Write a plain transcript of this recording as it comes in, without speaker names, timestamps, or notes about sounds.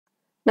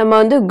நம்ம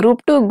வந்து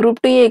group 2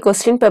 group 2A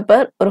question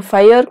paper ஒரு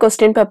 5 இயர்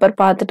கொஸ்டின் பேப்பர்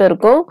பார்த்துட்டு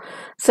இருக்கோம்.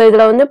 ஸோ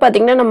இதில் வந்து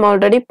பார்த்தீங்கன்னா நம்ம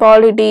already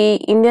polity,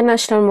 Indian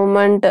national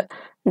moment,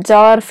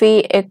 geography,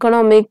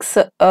 economics,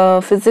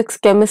 physics,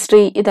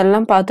 chemistry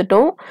இதெல்லாம்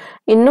பார்த்துட்டோம்.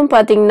 இன்னும்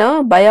பார்த்தீங்கன்னா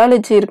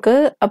பயாலஜி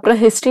இருக்குது, அப்புறம்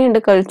history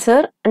and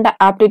culture and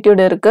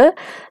aptitude இருக்குது.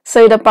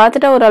 ஸோ இதை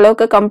பார்த்துட்டா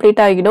ஓரளவுக்கு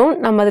கம்ப்ளீட் ஆகிடும்.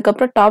 நம்ம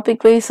அதுக்கப்புறம்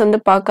டாபிக் வைஸ் வந்து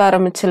பார்க்க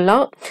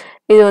ஆரம்பிச்சிடலாம்.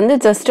 இது வந்து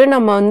ஜஸ்ட்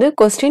நம்ம வந்து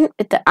கொஸ்டின்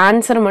வித்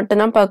ஆன்சர்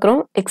மட்டும் தான்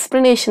பார்க்குறோம்.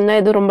 எக்ஸ்பிளனேஷன் தான்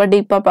எதுவும் ரொம்ப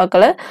டீப்பாக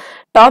பார்க்கல.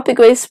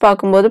 டாபிக் வைஸ்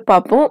பார்க்கும்போது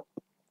பார்ப்போம்.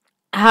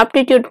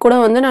 ஆப்டிடியூட் கூட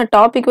வந்து நான்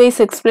டாபிக் வைஸ்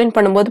எக்ஸ்பிளைன்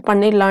பண்ணும்போது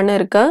பண்ணிடலான்னு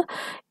இருக்கேன்.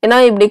 ஏன்னா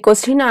இப்படி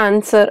கொஸ்டின்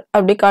ஆன்சர்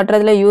அப்படி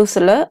காட்டுறதுல யூஸ்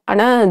இல்லை.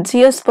 ஆனால்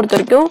ஜிஎஸ் பொறுத்த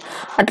வரைக்கும்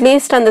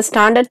அட்லீஸ்ட் அந்த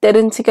ஸ்டாண்டர்ட்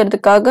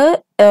தெரிஞ்சுக்கிறதுக்காக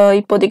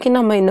இப்போதைக்கு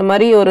நம்ம இந்த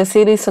மாதிரி ஒரு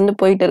சீரீஸ் வந்து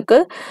போயிட்டு இருக்கு.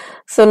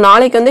 ஸோ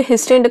நாளைக்கு வந்து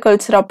ஹிஸ்ட்ரி அண்ட்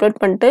கல்ச்சர் அப்லோட்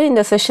பண்ணிட்டு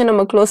இந்த செஷன்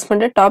நம்ம க்ளோஸ்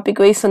பண்ணிட்டு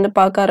டாபிக் வைஸ் வந்து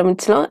பார்க்க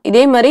ஆரம்பிச்சலாம்.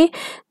 இதே மாதிரி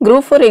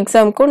குரூப் 4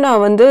 எக்ஸாமுக்கும்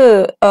நான் வந்து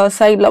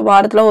சைடில்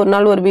வாரத்தில் ஒரு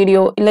நாள் ஒரு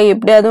வீடியோ இல்லை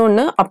எப்படியாவது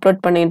ஒன்று அப்லோட்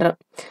பண்ணிடுறேன்.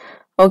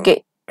 ஓகே,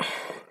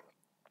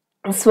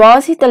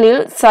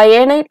 சுவாசித்தலில்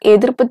சயனைட்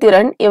எதிர்ப்பு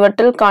திறன்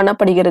இவற்றில்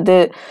காணப்படுகிறது.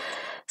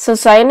 ஸோ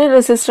சயனைட்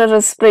ரெசிஸ்டர்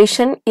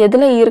ரெஸ்பிரேஷன்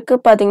எதில் இருக்கு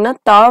பார்த்தீங்கன்னா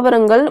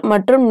தாவரங்கள்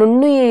மற்றும்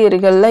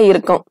நுண்ணுயிரிகளில்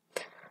இருக்கும்.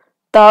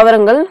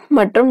 தாவரங்கள்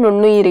மற்றும்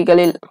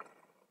நுண்ணுயிரிகளில்.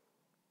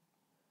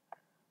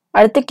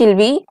 அடுத்த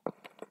கேள்வி,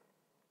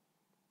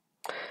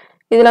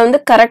 இதுல வந்து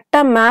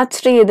கரெக்டா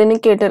மேட்ச்டு எதுன்னு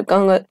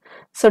கேட்டிருக்காங்க.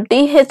 ஸோ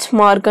டிஹெச்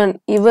மார்கன்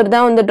இவர்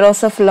தான் வந்து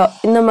ட்ரோசோஃபிலா.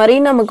 இந்த மாதிரி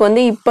நமக்கு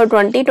வந்து இப்போ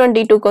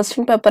 2022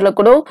 கொஸ்டின் பேப்பரில்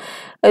கூட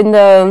இந்த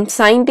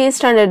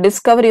சயின்டிஸ்ட் அண்ட்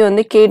டிஸ்கவரி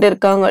வந்து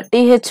கேட்டிருக்காங்க.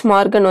 டிஹெச்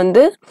மார்கன்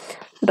வந்து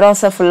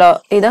ட்ரோசோஃபிலா,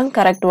 இதுதான்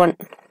கரெக்ட் ஒன்.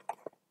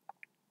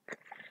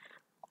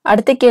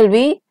 அடுத்த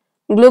கேள்வி,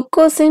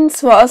 குளுக்கோஸின்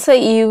சுவாச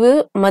ஈவு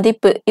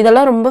மதிப்பு.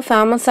 இதெல்லாம் ரொம்ப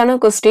ஃபேமஸான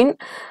கொஸ்டின்.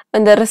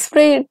 இந்த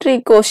ரெஸ்பிரேட்டரி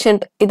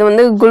கோஷன்ட் இது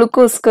வந்து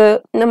குளுக்கோஸ்க்கு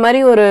இந்த மாதிரி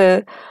ஒரு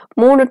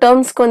 3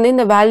 டேர்ம்ஸ்க்கு வந்து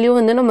இந்த வேல்யூ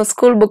வந்து நம்ம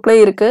ஸ்கூல் புக்ல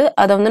இருக்கு.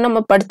 அதை வந்து நம்ம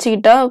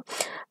படிச்சுக்கிட்டா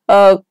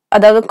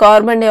அதாவது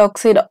கார்பன் டை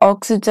ஆக்சைடு,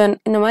 ஆக்சிஜன்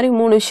இந்த மாதிரி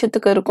 3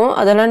 விஷயத்துக்கு இருக்கும்.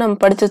 அதெல்லாம் நம்ம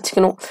படிச்சு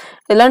வச்சுக்கணும்.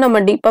 இதெல்லாம்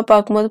நம்ம டீப்பா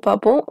பார்க்கும்போது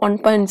பார்ப்போம்.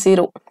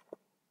 1.0.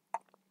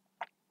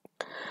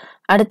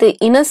 அடுத்து,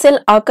 இனசெல்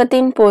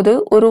ஆக்கத்தின் போது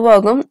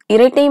உருவாகும்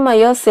இரட்டை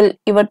மைய செல்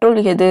இவற்றுள்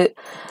எது?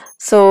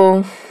 So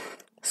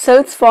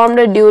cells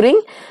formed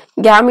during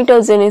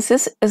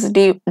gametogenesis is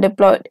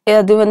diploid.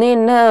 அது வந்து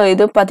என்ன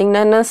இது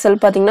பார்த்தீங்கன்னா என்ன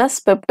செல் பார்த்தீங்கன்னா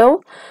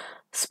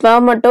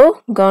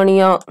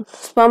ஸ்பெர்மட்டோகானியா.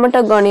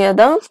 ஸ்பெர்மட்டோகானியா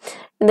தான்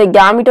இந்த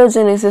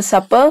கேமிட்டோஜெனிசிஸ்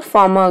அப்போ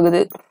ஃபார்ம்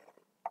ஆகுது.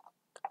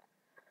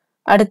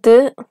 அடுத்து,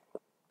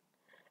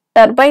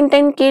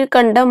 டர்பைன்டைன்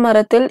கீழ்கண்ட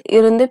மரத்தில்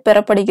இருந்து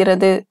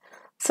பெறப்படுகிறது.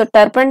 ஸோ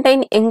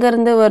டர்பன்டைன் எங்க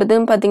இருந்து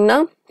வருதுன்னு பார்த்தீங்கன்னா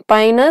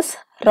பைனஸ்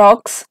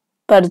ராக்ஸ்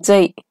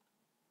பர்ஜை,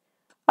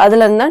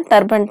 அதுல இருந்து தான்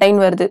டர்பன்டைன்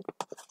வருது.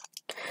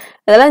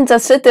 இதெல்லாம்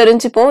ஜஸ்ட்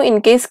தெரிஞ்சுப்போம்.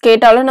 இன்கேஸ்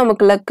கேட்டாலும்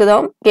நமக்கு லக்கு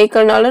தான்,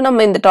 கேட்கறனாலும்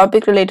நம்ம இந்த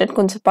டாபிக் ரிலேட்டட்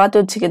கொஞ்சம்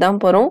பார்த்து வச்சுக்க தான்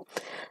போறோம்.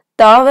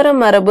 தாவர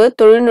மரபு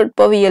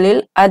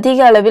தொழில்நுட்பவியலில்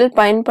அதிக அளவில்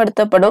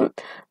பயன்படுத்தப்படும்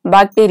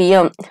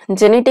பாக்டீரியம்.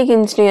 ஜெனட்டிக்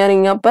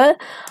இன்ஜினியரிங் அப்ப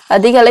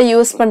அதிக அளவு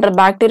யூஸ் பண்ற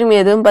பாக்டீரியம்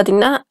எதுவும்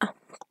பார்த்தீங்கன்னா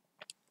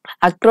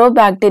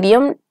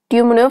அக்ரோபாக்டீரியம்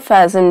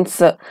டியூமினோஃபாசன்ஸ்.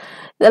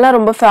 இதெல்லாம்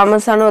ரொம்ப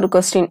ஃபேமஸான ஒரு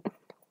கொஸ்டின்.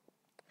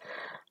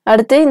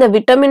 அடுத்து, இந்த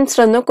விட்டமின்ஸ்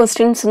வந்து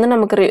கொஸ்டின்ஸ் வந்து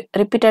நமக்கு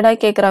ரிப்பீட்டடாக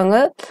கேட்குறாங்க.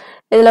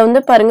 இதில் வந்து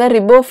பாருங்க,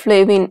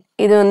 ரிபோஃப்ளேவின்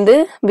இது வந்து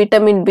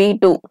vitamin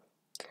B2,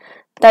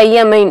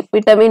 தையமைன்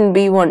vitamin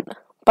B1,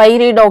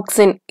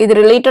 pyridoxine இது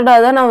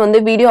ரிலேட்டடாக தான் நான்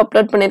வந்து வீடியோ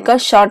அப்லோட்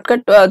பண்ணியிருக்கேன்.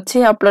 ஷார்ட்கட் வச்சு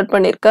அப்லோட்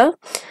பண்ணியிருக்கேன்.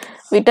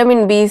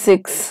 Vitamin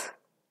B6.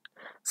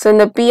 ஸோ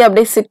இந்த பி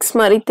அப்படியே 6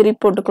 மாதிரி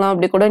திருப்பி போட்டுக்கலாம்,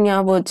 அப்படி கூட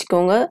ஞாபகம்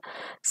வச்சுக்கோங்க.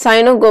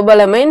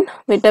 சைனோகோபலமைன்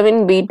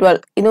விட்டமின் B12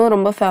 இதுவும்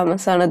ரொம்ப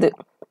ஃபேமஸானது.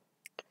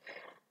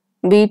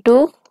 B2,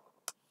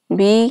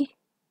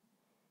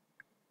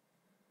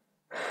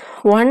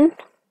 B1,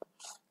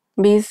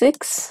 B6,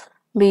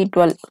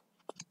 B12.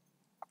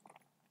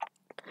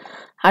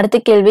 அடுத்த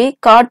கேள்வி,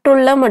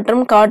 காற்றுள்ள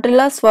மற்றும்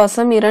காற்றில்லா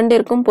சுவாசம்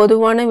இரண்டிற்கும்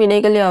பொதுவான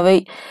வினைகள் யாவை?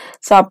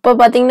 ஸோ அப்போ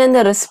பார்த்தீங்கன்னா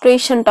இந்த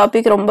ரெஸ்பிரேஷன்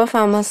டாபிக் ரொம்ப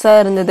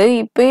ஃபேமஸாக இருந்தது.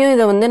 இப்பயும்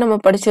இதை வந்து நம்ம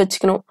படித்து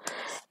வச்சுக்கணும்.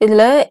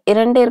 இதில்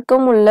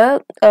இரண்டிற்கும் உள்ள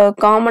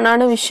காமனான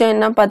விஷயம்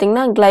என்ன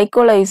பார்த்தீங்கன்னா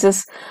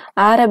கிளைகோலைசிஸ்.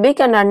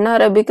 அரபிக் அண்ட்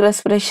அன்அரபிக்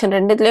ரெஸ்பிரேஷன்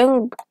ரெண்டுத்துலேயும்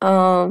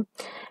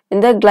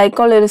இந்த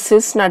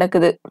கிளைகோலைசிஸ்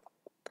நடக்குது.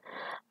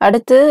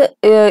 அடுத்து,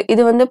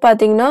 இது வந்து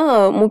பார்த்தீங்கன்னா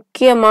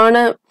முக்கியமான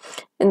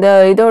இந்த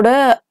இதோட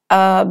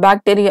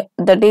bacteria,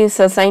 that is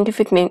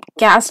scientific name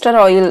castor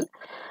oil,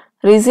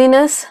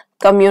 ricinus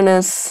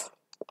கம்யூனஸ்,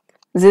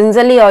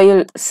 ஜின்சலி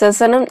oil,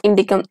 செசனம்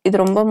இண்டிகம் இது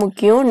ரொம்ப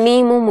முக்கியம்.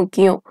 நீமும்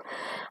முக்கியம்.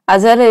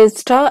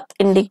 அசரெஸ்டா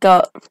இண்டிகா,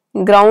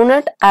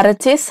 கிரவுனட்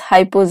அரச்சிஸ்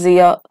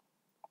ஹைப்போசியா.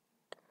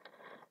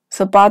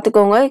 ஸோ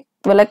பார்த்துக்கோங்க,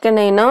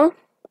 விளக்கெண்ணெய்னா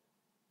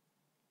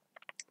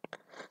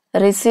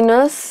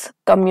ரிசினஸ்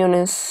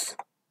கம்யூனஸ்,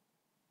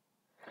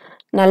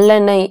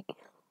 நல்லெண்ணெய்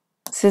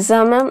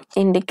சிசாமம்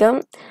இண்டிகம்,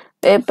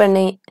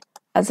 வேப்பெண்ணெய்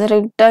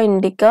அசரெக்டா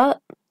இண்டிகா,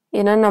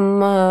 ஏன்னா நம்ம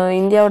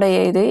இந்தியாவுடைய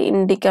இது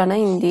இண்டிகானா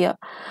இந்தியா.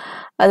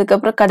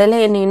 அதுக்கப்புறம் கடலை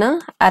எண்ணெய்னா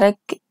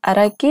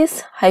அரக்கிஸ்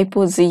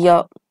ஹைப்போசியா.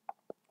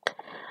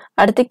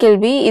 அடுத்த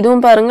கேள்வி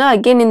இதுவும் பாருங்க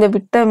அகைன் இந்த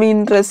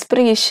விட்டமின்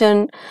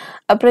ரெஸ்பிரேஷன்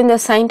அப்புறம் இந்த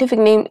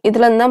சயின்டிஃபிக் நேம்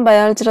இதுல தான்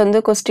பயாலஜில வந்து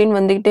கொஸ்டின்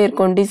வந்துகிட்டே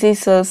இருக்கும்.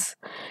 டிசீசஸ்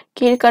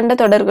கீழ்கண்ட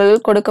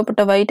தொடர்களில்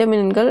கொடுக்கப்பட்ட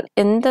வைட்டமின்கள்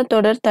எந்த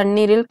தொடர்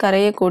தண்ணீரில்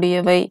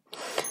கரையக்கூடியவை?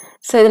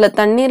 ஸோ இதுல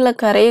தண்ணீர்ல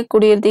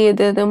கரையக்கூடியது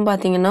எது எதுன்னு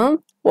பார்த்தீங்கன்னா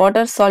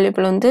வாட்டர்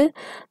சால்யூபிள் வந்து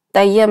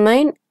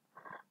தையமைன்,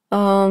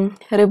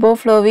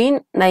 ரிபோஃப்ளோவின்,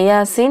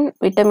 நயாசின்,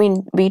 விட்டமின்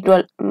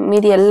B12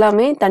 மீதி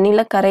எல்லாமே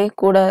தண்ணியில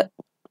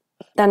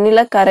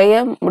கரைய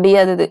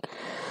முடியாதது.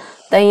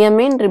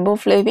 Thiamine,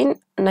 riboflavin,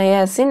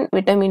 niacin,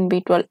 vitamin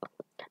B12.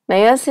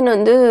 Niacin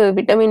வந்து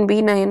விட்டமின்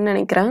B9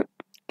 நினைக்கிறேன்.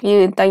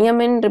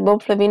 தையமின்,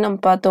 ரிபோஃப்ளேவின் நம்ம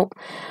பார்த்தோம்.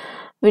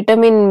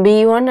 Vitamin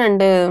B1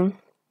 and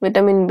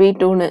vitamin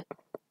B2ன்னு.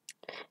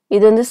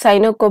 இது வந்து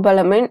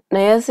சைனோகோபலமைன்.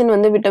 நயாசின்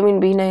வந்து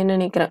விட்டமின் B9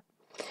 நினைக்கிறேன்.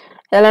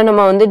 இதெல்லாம்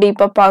நம்ம வந்து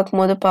டீப்பா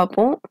பார்க்கும்போது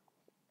பார்ப்போம்.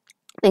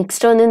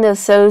 நெக்ஸ்ட் வந்து இந்த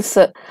செல்ஸ்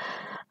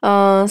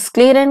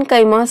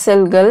ஸ்க்ளீரன்கைமா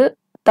செல்கள்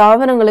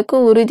தாவரங்களுக்கு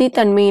உறுதி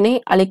தன்மையினை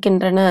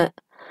அளிக்கின்றன.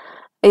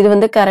 இது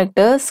வந்து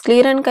கரெக்ட்.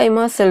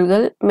 ஸ்க்ளீரன்கைமா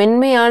செல்கள்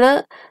மென்மையான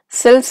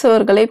செல்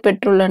சுவர்களை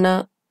பெற்றுள்ளன.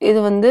 இது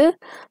வந்து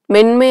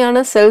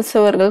மென்மையான செல்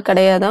சுவர்கள்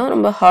கிடையாதான்,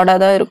 ரொம்ப ஹார்டா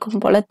தான்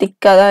இருக்கும் போல,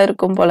 திக்கா தான்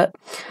இருக்கும் போல.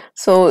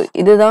 ஸோ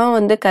இதுதான்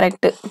வந்து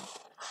கரெக்ட்.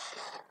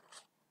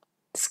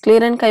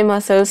 ஸ்க்ளீரன்கைமா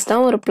செல்ஸ்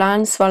தான் ஒரு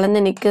பிளான்ட்ஸ் வளர்ந்து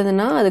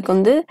நிற்குதுன்னா அதுக்கு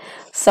வந்து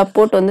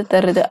சப்போர்ட் வந்து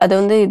தருது. அது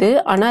வந்து இது,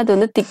 ஆனா அது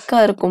வந்து திக்கா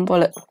இருக்கும்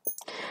போல.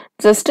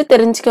 ஜஸ்ட்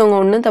தெரிஞ்சுக்கோங்க,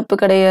 ஒன்றும் தப்பு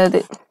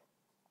கிடையாது.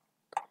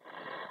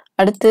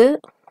 அடுத்து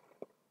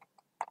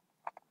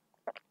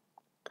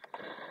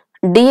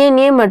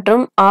DNA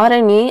மற்றும்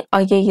RNA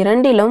ஆகிய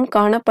இரண்டிலும்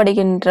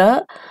காணப்படுகின்ற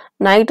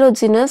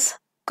நைட்ரோஜினஸ்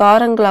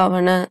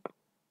காரங்களாவன.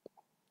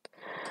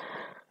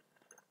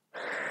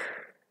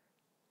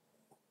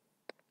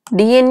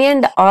 DNA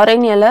அண்ட்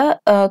RNAல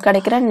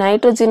கிடைக்கிற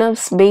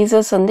நைட்ரோஜினஸ்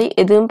பேசஸ் வந்து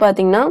எதுவும்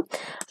பார்த்தீங்கன்னா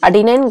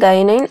அடினைன்,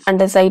 கைனைன்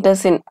அண்ட்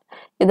சைட்டோசின்.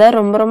 இதான்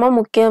ரொம்ப ரொம்ப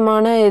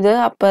முக்கியமான இது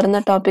அப்போ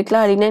இருந்த டாபிக்ல,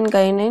 அடினைன்,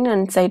 கைனைன்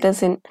அண்ட்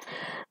சைட்டோசின்.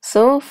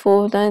 ஸோ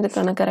 4 தான்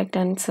இதுக்கான கரெக்ட்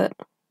ஆன்சர்.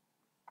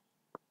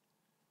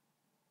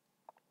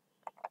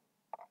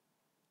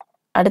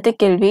 அடுத்த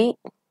கேள்வி,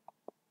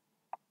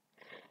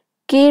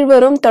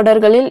 கீழ்வரும்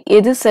தொடர்களில்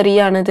எது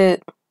சரியானது?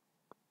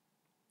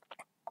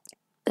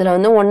 இதுல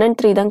வந்து 1 and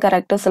 3 தான்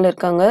கரெக்டா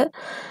சொல்லியிருக்காங்க.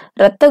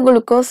 இரத்த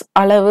குளுக்கோஸ்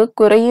அளவு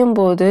குறையும்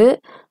போது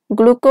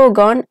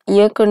குளுக்கோகான்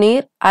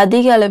இயக்குநீர்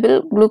அதிக அளவில்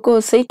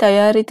குளுக்கோஸை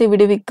தயாரித்து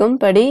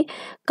விடுவிக்கும்படி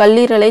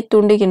கல்லீரலை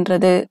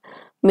தூண்டுகின்றது.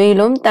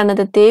 மேலும்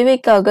தனது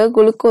தேவைக்காக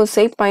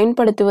குளுக்கோஸை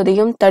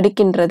பயன்படுத்துவதையும்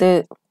தடுக்கின்றது.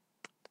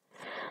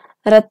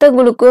 இரத்த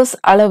குளுக்கோஸ்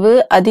அளவு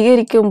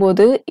அதிகரிக்கும்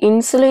போது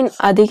இன்சுலின்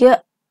அதிக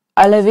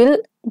அளவில்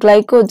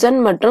கிளைகோஜன்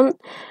மற்றும்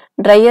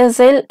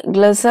ட்ரையசைல்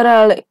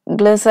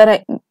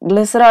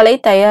கிளிசராலை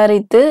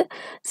தயாரித்து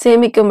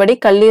சேமிக்கும்படி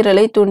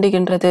கல்லீரலை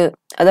தூண்டுகின்றது.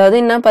 அதாவது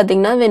என்ன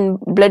பார்த்தீங்கன்னா, when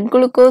blood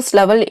glucose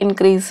level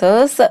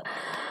increases,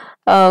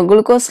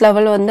 glucose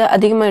level வந்து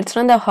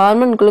அதிகமாயிடுச்சுன்னா இந்த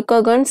hormone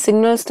glucagon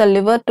signals the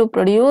liver to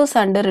produce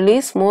and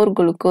release more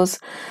glucose.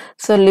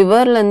 So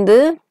லிவர்லேருந்து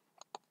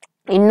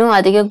இன்னும்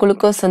அதிக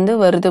குளுக்கோஸ் வந்து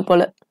வருது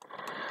போல.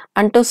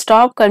 And to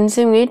stop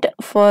consume it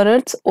for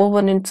it's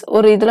over it's,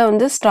 ஒரு இதில்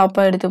வந்து ஸ்டாப்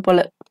ஆகிடுது போல.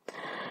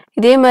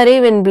 இதே மாதிரி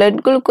when blood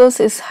glucose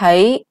is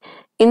high,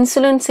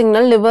 insulin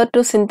signal liver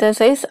to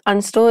synthesize and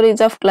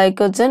storage of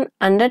glycogen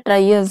and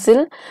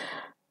triacyl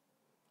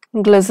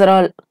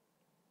glycerol.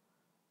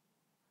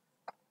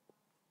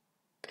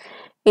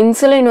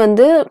 Insulin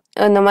வந்து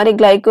இந்த மாதிரி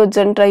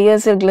கிளைகோஜன்,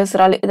 ட்ரையாசில்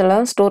கிளிசரால்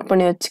இதெல்லாம் ஸ்டோர்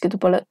பண்ணி வச்சுக்குது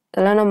போல.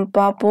 இதெல்லாம் நம்ம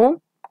பார்ப்போம்.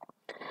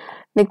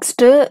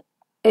 நெக்ஸ்ட்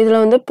இதுல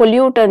வந்து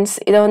பொல்யூட்டன்ஸ்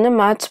இதை வந்து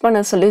மேட்ச் பண்ண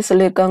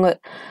சொல்லியிருக்காங்க.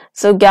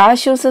 ஸோ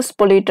கேஷியஸ்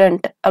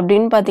பொல்யூட்டன்ட்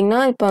அப்படின்னு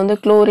பார்த்தீங்கன்னா இப்போ வந்து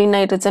குளோரின்,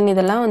 நைட்ரஜன்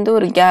இதெல்லாம் வந்து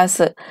ஒரு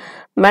கேஸு.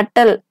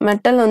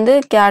 மெட்டல் வந்து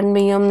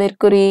கேட்மியம்,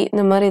 மெர்க்குரி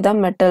இந்த மாதிரி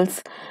தான் மெட்டல்ஸ்.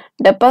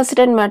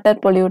 டெபாசிட்டட் மேட்டர்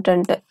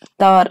பொல்யூட்டன்ட்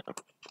தார்.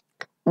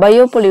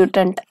 Bio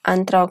pollutant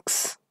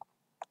anthrax.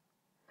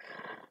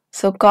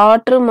 ஸோ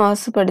காற்று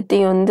மாசுபடுத்தி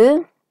வந்து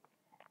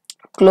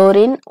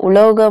குளோரின்,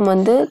 உலோகம்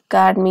வந்து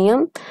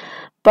கேட்மியம்,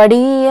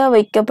 படிய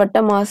வைக்கப்பட்ட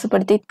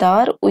மாசுபடுத்தி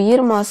தார்,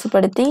 உயிர்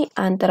மாசுபடுத்தி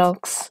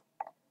ஆந்த்ராக்ஸ்.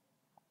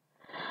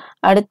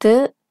 அடுத்து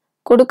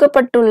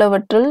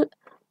கொடுக்கப்பட்டுள்ளவற்றில்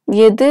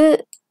எது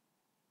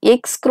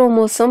எக்ஸ்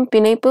குரோமோசோம்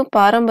பிணைப்பு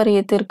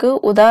பாரம்பரியத்திற்கு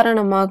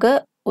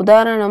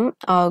உதாரணம்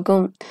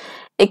ஆகும்?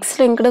 X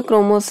linked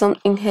chromosome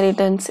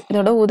inheritance.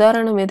 இதோட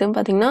உதாரணம் எதுன்னு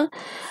பார்த்தீங்கன்னா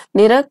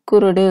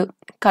நிறக்குருடு,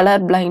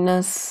 கலர்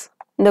பிளைண்ட்னஸ்.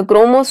 இந்த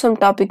குரோமோசோம்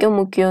டாபிக்கும்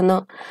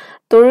முக்கியம்தான்.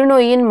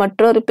 தொழுநோயின்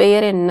மற்றொரு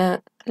பெயர் என்ன?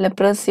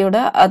 லெப்ரஸியோட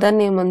அதர்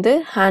நேம் வந்து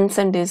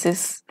ஹான்சன்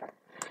டிசீஸ்.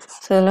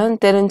 ஸோ இதெல்லாம்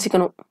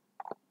தெரிஞ்சுக்கணும்.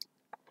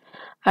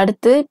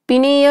 அடுத்து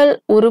பினியல்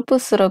உறுப்பு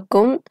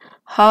சுரக்கும்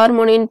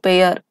ஹார்மோனின்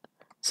பெயர்.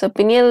 ஸோ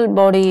பினியல்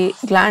பாடி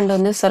கிளாண்ட்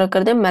வந்து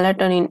சுரக்கிறது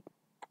மெலட்டோனின்.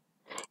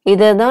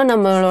 இதை தான்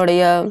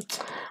நம்மளுடைய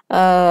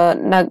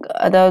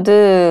அதாவது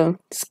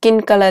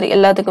ஸ்கின் கலர்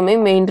எல்லாத்துக்குமே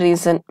மெயின்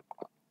ரீசன்.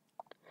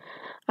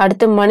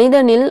 அடுத்து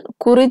மனிதனில்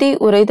குருதி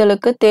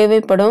உறைதலுக்கு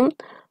தேவைப்படும்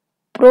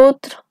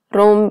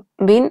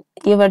புரோத்ரோம்பின்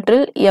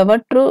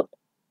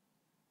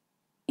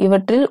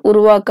இவற்றில்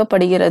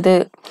உருவாக்கப்படுகிறது.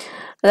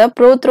 அதாவது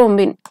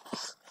புரோத்ரோம்பின்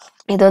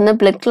இது வந்து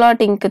பிளட்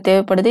கிளாட்டிங்க்கு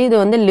தேவைப்படுது. இது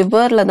வந்து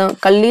லிவர்ல தான்,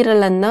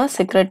 கல்லீரல்ல தான்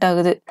செக்ரெட்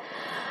ஆகுது.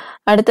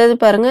 அடுத்தது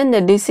பாருங்க, இந்த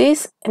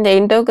டிசீஸ் இந்த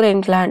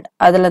எண்டோகிரைன் கிளாண்ட்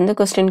அதுலேருந்து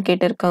கொஸ்டின்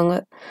கேட்டிருக்காங்க.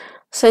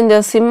 ஸோ இந்த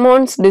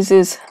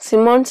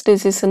சிம்மோன்ஸ்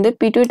டிசீஸ் வந்து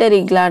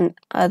பிட்யூட்டரி கிளாண்ட்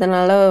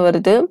அதனால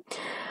வருது.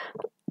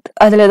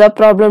 அதில் ஏதாவது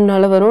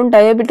ப்ராப்ளம்னால வரும்.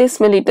 டயபெட்டிஸ்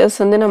மெலிட்டஸ்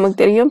வந்து நமக்கு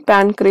தெரியும்,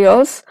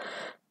 pancreas.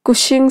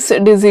 Cushing's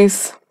disease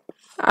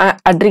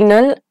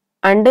adrenal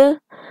and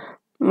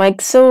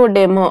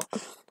மைக்ஸோடெமா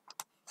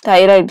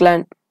thyroid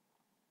gland.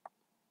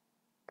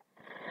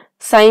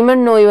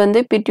 Simon நோய் வந்து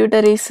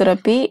பிட்யூட்டரி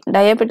சுரப்பி.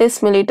 டயபெட்டிஸ்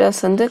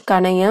மெலிட்டஸ் வந்து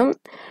கணையம்.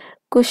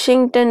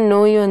 குஷிங்டன்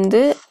நோய்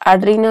வந்து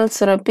அட்ரினல்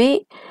சுரப்பி.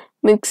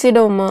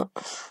 மிக்சிடோமா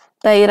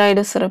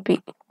தைராய்டு சுரப்பி.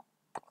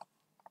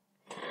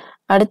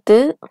 அடுத்து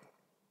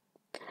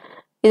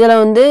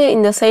இதில் வந்து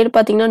இந்த சைடு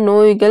பார்த்தீங்கன்னா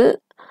நோய்கள்,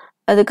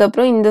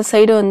 அதுக்கப்புறம் இந்த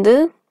சைடு வந்து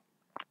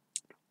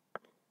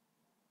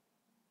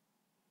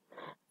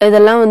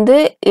இதெல்லாம் வந்து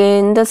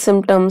எந்த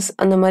சிம்டம்ஸ்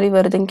அந்த மாதிரி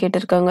வருதுன்னு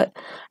கேட்டிருக்காங்க.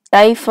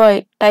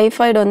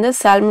 டைஃபாய்டு வந்து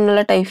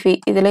சால்மோனெல்லா டைஃபி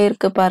இதில்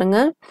இருக்கு பாருங்க.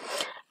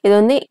 இது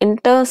வந்து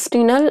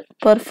இன்டெஸ்டினல்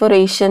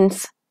பர்ஃபரேஷன்ஸ்.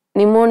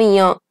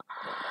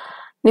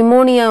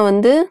 நிமோனியா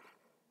வந்து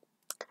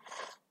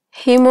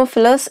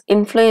Haemophilus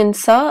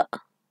influenza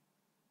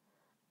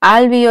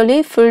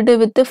alveoli filled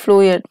with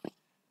fluid.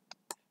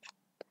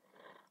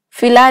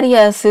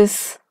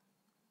 Filariasis,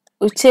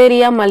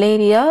 Ucheria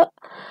malaria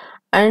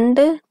and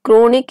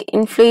chronic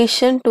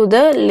inflammation to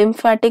the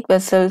lymphatic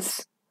vessels.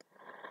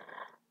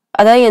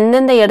 அதாவது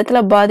எந்தெந்த இடத்துல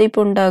பாதிப்பு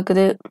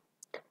உண்டாக்குது.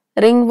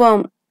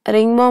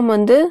 ரிங்வார்ம்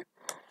வந்து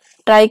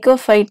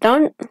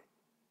ட்ரைகோஃபைட்டான்,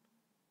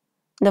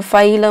 இந்த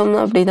ஃபைலம்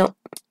அப்படிதான்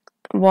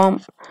warm.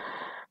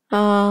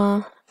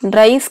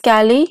 Try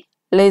scaly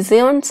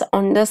லெசியான்ஸ்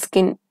on the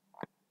skin.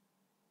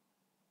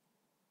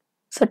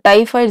 So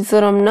typhoid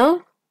ஜுரம்னா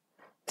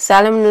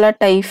சாலமோனெல்லா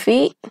typhi,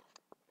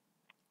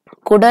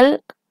 குடல்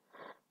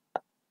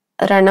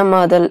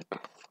ரணமாதல்.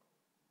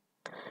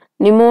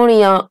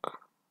 நிமோனியா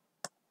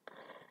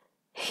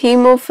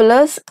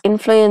ஹீமோஃபிலஸ்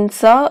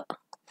இன்ஃப்ளூயன்சா,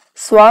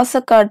 சுவாச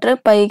காற்று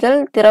பைகள்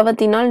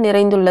திரவத்தினால்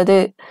நிறைந்துள்ளது.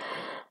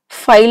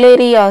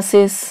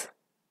 ஃபைலேரியாசிஸ்,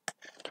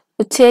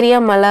 உச்சேரியா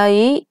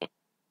மலாயி,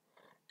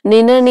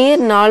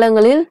 நிணநீர்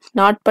நாளங்களில்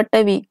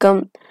நாட்பட்ட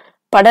வீக்கம்.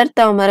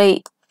 படர்தாமரை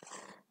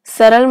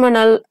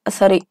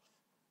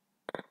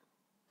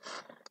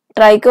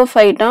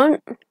ட்ரைகோஃபைட்டான்,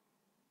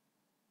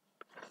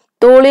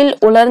 தோலில்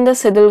உலர்ந்த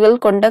செதில்கள்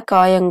கொண்ட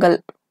காயங்கள்.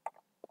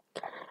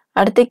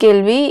 அடுத்த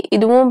கேள்வி,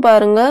 இதுவும்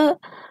பாருங்க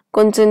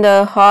கொஞ்சம் இந்த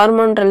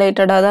ஹார்மோன்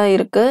ரிலேட்டடாக தான்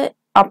இருக்கு.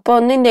 அப்போ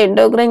வந்து இந்த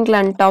எண்டோகிரைன்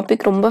கிளாண்ட்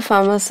டாபிக் ரொம்ப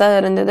ஃபேமஸாக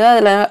இருந்தது.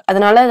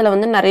 அதனால அதில்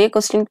வந்து நிறைய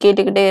கொஸ்டின்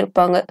கேட்டுக்கிட்டே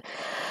இருப்பாங்க.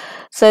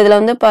 ஸோ இதில்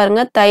வந்து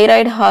பாருங்க,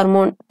 தைராய்டு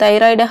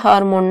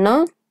ஹார்மோன்னா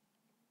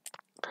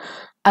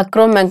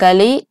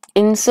அக்ரோமெகாலி,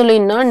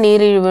 இன்சுலின்னா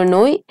நீரிழிவு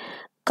நோய்,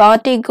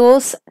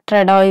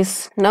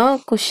 கார்டிகோஸ்டெராய்ட்ஸ்னா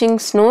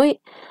குஷிங்ஸ் நோய்,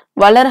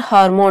 வளர்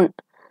hormone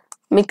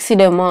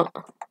மிக்சிடோமா.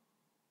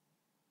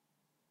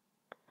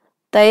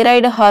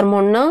 Thyroid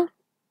ஹார்மோன்னா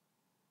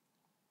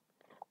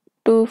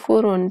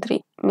 2413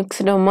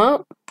 மிக்சிடோமா.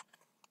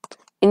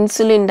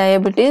 Insulin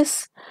diabetes,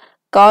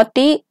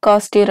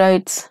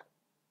 கார்டிகாஸ்டெராய்ட்ஸ்,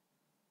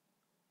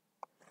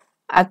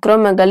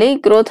 acromegaly,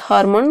 growth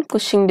hormone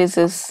குஷிங்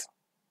disease.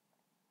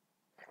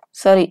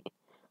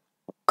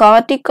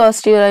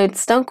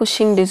 கார்டிகாஸ்டெராய்ட்ஸ் தான்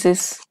குஷிங்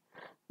டிசீஸ்,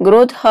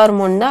 growth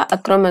ஹார்மோன் தான்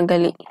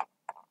அக்ரோமெகாலி.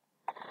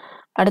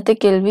 அடுத்த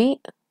கேள்வி,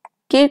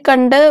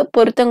 கீழ்கண்ட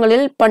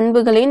பொருத்தங்களில்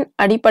பண்புகளின்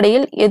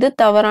அடிப்படையில் எது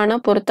தவறான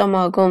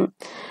பொருத்தமாகும்?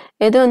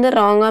 எது வந்து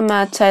ராங்கா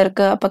மேட்ச்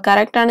ஆயிருக்கு? அப்போ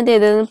கரெக்டானது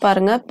எதுன்னு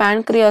பாருங்க.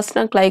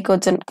 பேன்க்ரியாஸ்னா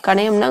glycogen,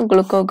 கணையம்னா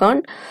glucagon,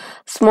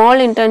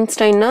 small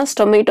இன்டெஸ்டைன்னா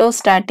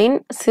ஸ்டொமேட்டோஸ்டாட்டின்,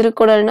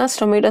 சிறுகுடல்னா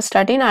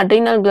ஸ்டொமேட்டோஸ்டாட்டின்,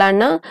 adrenal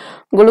கிளாண்ட்னா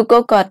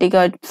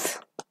glucocorticoids.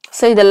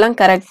 So இதெல்லாம்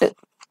கரெக்டு.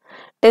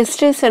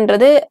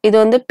 டெஸ்டிஸ்ன்றது இது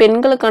வந்து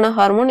பெண்களுக்கான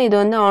ஹார்மோன், இது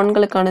வந்து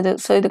ஆண்களுக்கானது.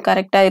 ஸோ இது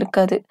கரெக்டாக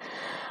இருக்காது.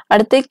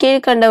 அடுத்து,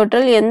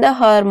 கீழ்கண்டவற்றில் எந்த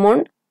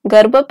ஹார்மோன்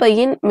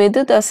கர்ப்பப்பையின்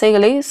மெது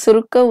தசைகளை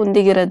சுருக்க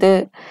உந்துகிறது?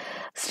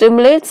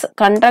 Stimulates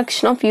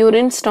contraction of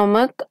urine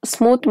stomach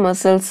smooth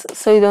muscles.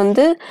 So இது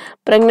வந்து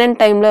பிரெக்னன்ட்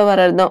டைம்ல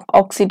வர்றது தான்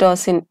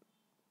ஆக்சிடாசின்.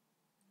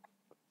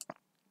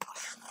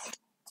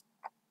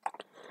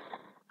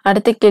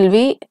 அடுத்த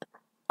கேள்வி,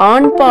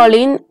 ஆண்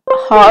பாலின்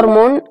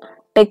ஹார்மோன்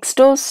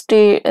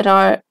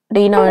டெஸ்டோஸ்டிரானை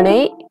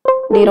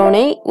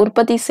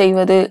உற்பத்தி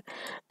செய்வது.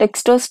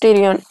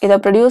 டெஸ்டோஸ்டிரான் இதை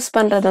ப்ரொடியூஸ்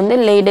பண்றது வந்து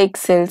லைடேக்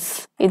செல்ஸ்.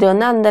 இது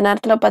வந்து அந்த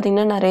நேரத்துல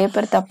பாத்தீங்கன்னா நிறைய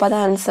பேர் தப்பா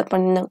தான் ஆன்சர்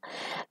பண்ணிருந்தாங்க.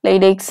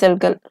 லைடேக்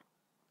செல்கள்.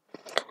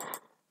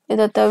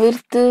 இதை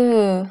தவிர்த்து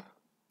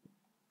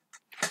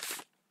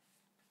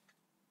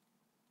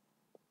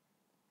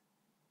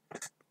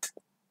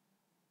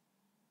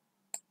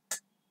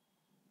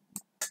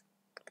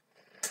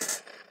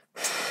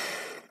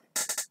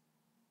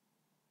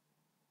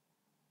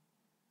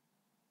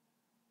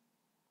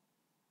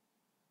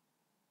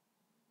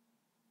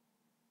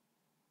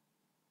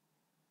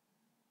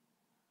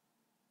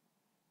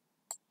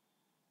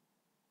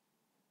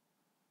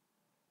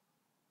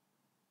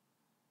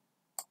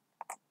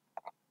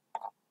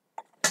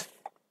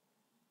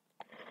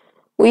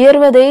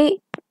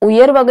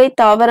உயர்வகை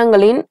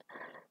தாவரங்களின்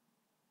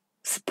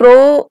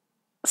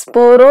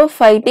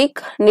ஸ்போரோஃபைட்டிக்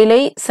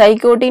நிலை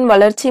சைகோட்டின்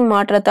வளர்ச்சி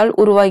மாற்றத்தால்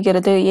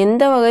உருவாகிறது.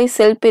 எந்த வகை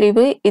செல்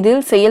பிரிவு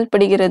இதில்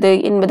செயல்படுகிறது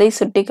என்பதை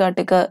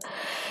சுட்டிக்காட்டுக.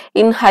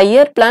 In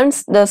higher plants,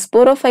 the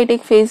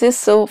sporophytic phase is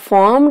so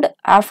formed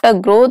after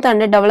growth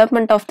and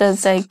development of the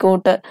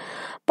zygote.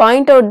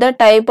 Point out the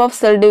type of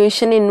cell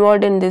division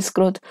involved in this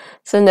growth.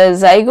 So இந்த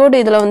zygote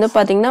இதுல வந்து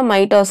பாத்தீங்கன்னா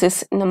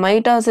மைட்டாசிஸ். இந்த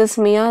மைட்டாசிஸ்,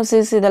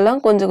 மியாசிஸ்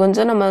இதெல்லாம் கொஞ்சம்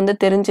கொஞ்சம் நம்ம வந்து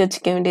தெரிஞ்சு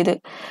வச்சுக்க வேண்டியது.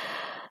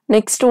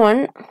 நெக்ஸ்ட்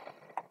ஒன்,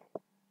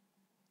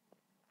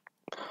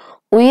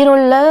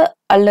 உயிருள்ள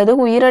அல்லது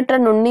உயிரற்ற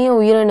நுண்ணிய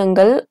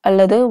உயிரினங்கள்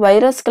அல்லது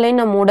வைரஸ்களை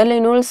நம்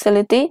உடலினுள்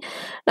செலுத்தி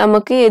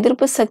நமக்கு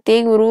எதிர்ப்பு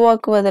சக்தியை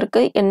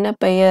உருவாக்குவதற்கு என்ன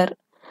பெயர்?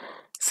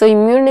 ஸோ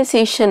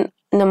இம்யூனைசேஷன்,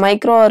 இந்த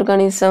மைக்ரோ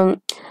ஆர்கானிசம்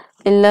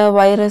இல்லை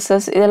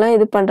வைரஸஸ் இதெல்லாம்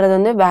இது பண்றது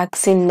வந்து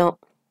வேக்சின் தான்.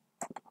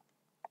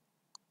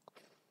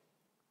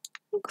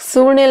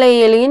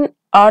 சூழ்நிலையியலின்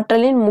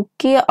ஆற்றலின்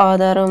முக்கிய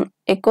ஆதாரம்.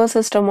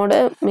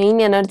 எக்கோசிஸ்டமோட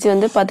மெயின் எனர்ஜி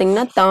வந்து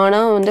பார்த்தீங்கன்னா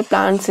தானா வந்து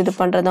பிளான்ஸ் இது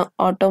பண்றதுதான்,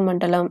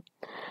 ஆட்டோமண்டலம்.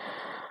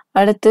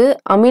 அடுத்து,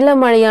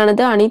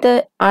 அமிலமழையானது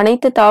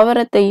அனைத்து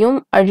தாவரத்தையும்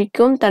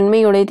அழிக்கும்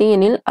தன்மையுடையது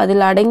எனில்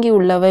அதில் அடங்கி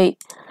உள்ளவை.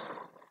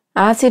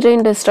 ஆசிட்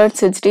ரெயின்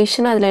டிஸ்டார்ட்ஸ்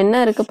வெஜிடேஷன், அதில்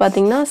என்ன இருக்கு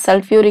பார்த்தீங்கன்னா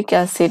சல்ஃபியூரிக்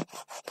ஆசிட்,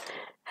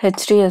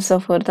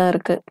 H2SO4 தான்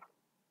இருக்கு.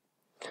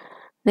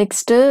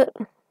 நெக்ஸ்ட்,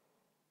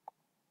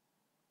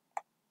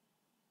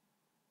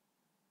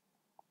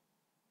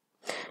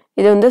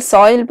 இது வந்து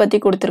சாயில் பற்றி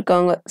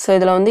கொடுத்துருக்காங்க. ஸோ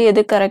இதில் வந்து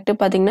எது கரெக்டு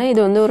பார்த்தீங்கன்னா இது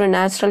வந்து ஒரு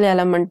நேச்சுரல்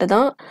எலமெண்ட்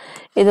தான்.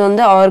 இது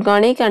வந்து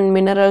ஆர்கானிக் அண்ட்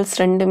மினரல்ஸ்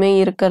ரெண்டுமே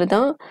இருக்கிறது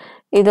தான்.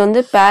 இது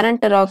வந்து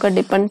பேரண்ட் ராக்கை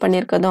டிபெண்ட்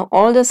பண்ணியிருக்கிறது தான்.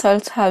 All the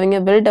soils having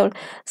a well develop.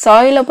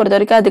 சாயிலை பொறுத்த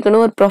வரைக்கும்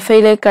அதுக்குன்னு ஒரு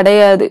ப்ரொஃபைலே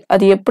கிடையாது,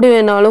 அது எப்படி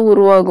வேணாலும்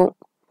உருவாகும்.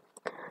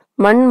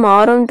 மண்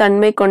மாறும்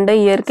தன்மை கொண்ட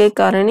இயற்கை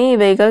காரணி.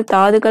 இவைகள்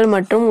தாதுகள்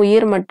மற்றும்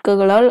உயிர்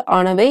மட்குகளால்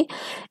ஆனவை.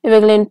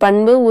 இவைகளின்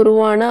பண்பு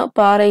உருவான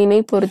பாறையினை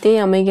பொறுத்தே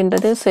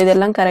அமைகின்றது. ஸோ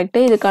இதெல்லாம் கரெக்டு.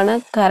 இதுக்கான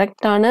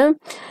கரெக்டான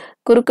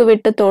குறுக்கு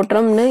வெட்டு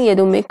தோற்றம்னு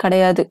எதுவுமே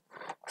கிடையாது.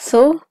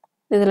 ஸோ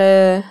இதில்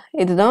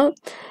இதுதான்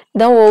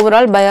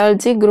overall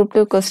biology group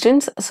 2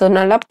 questions. So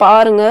நல்லா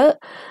பாருங்க.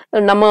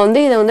 நம்ம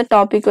வந்து இதை வந்து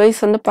டாபிக்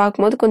வைஸ் வந்து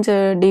பார்க்கும்போது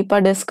கொஞ்சம்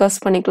டீப்பாக டிஸ்கஸ்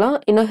பண்ணிக்கலாம்.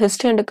 இன்னும்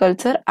ஹிஸ்ட்ரி அண்ட்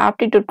கல்ச்சர்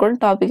ஆப்டிடியூட் கூட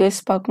டாபிக்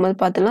வைஸ் பார்க்கும்போது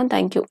பார்த்துக்கலாம்.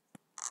 தேங்க்யூ.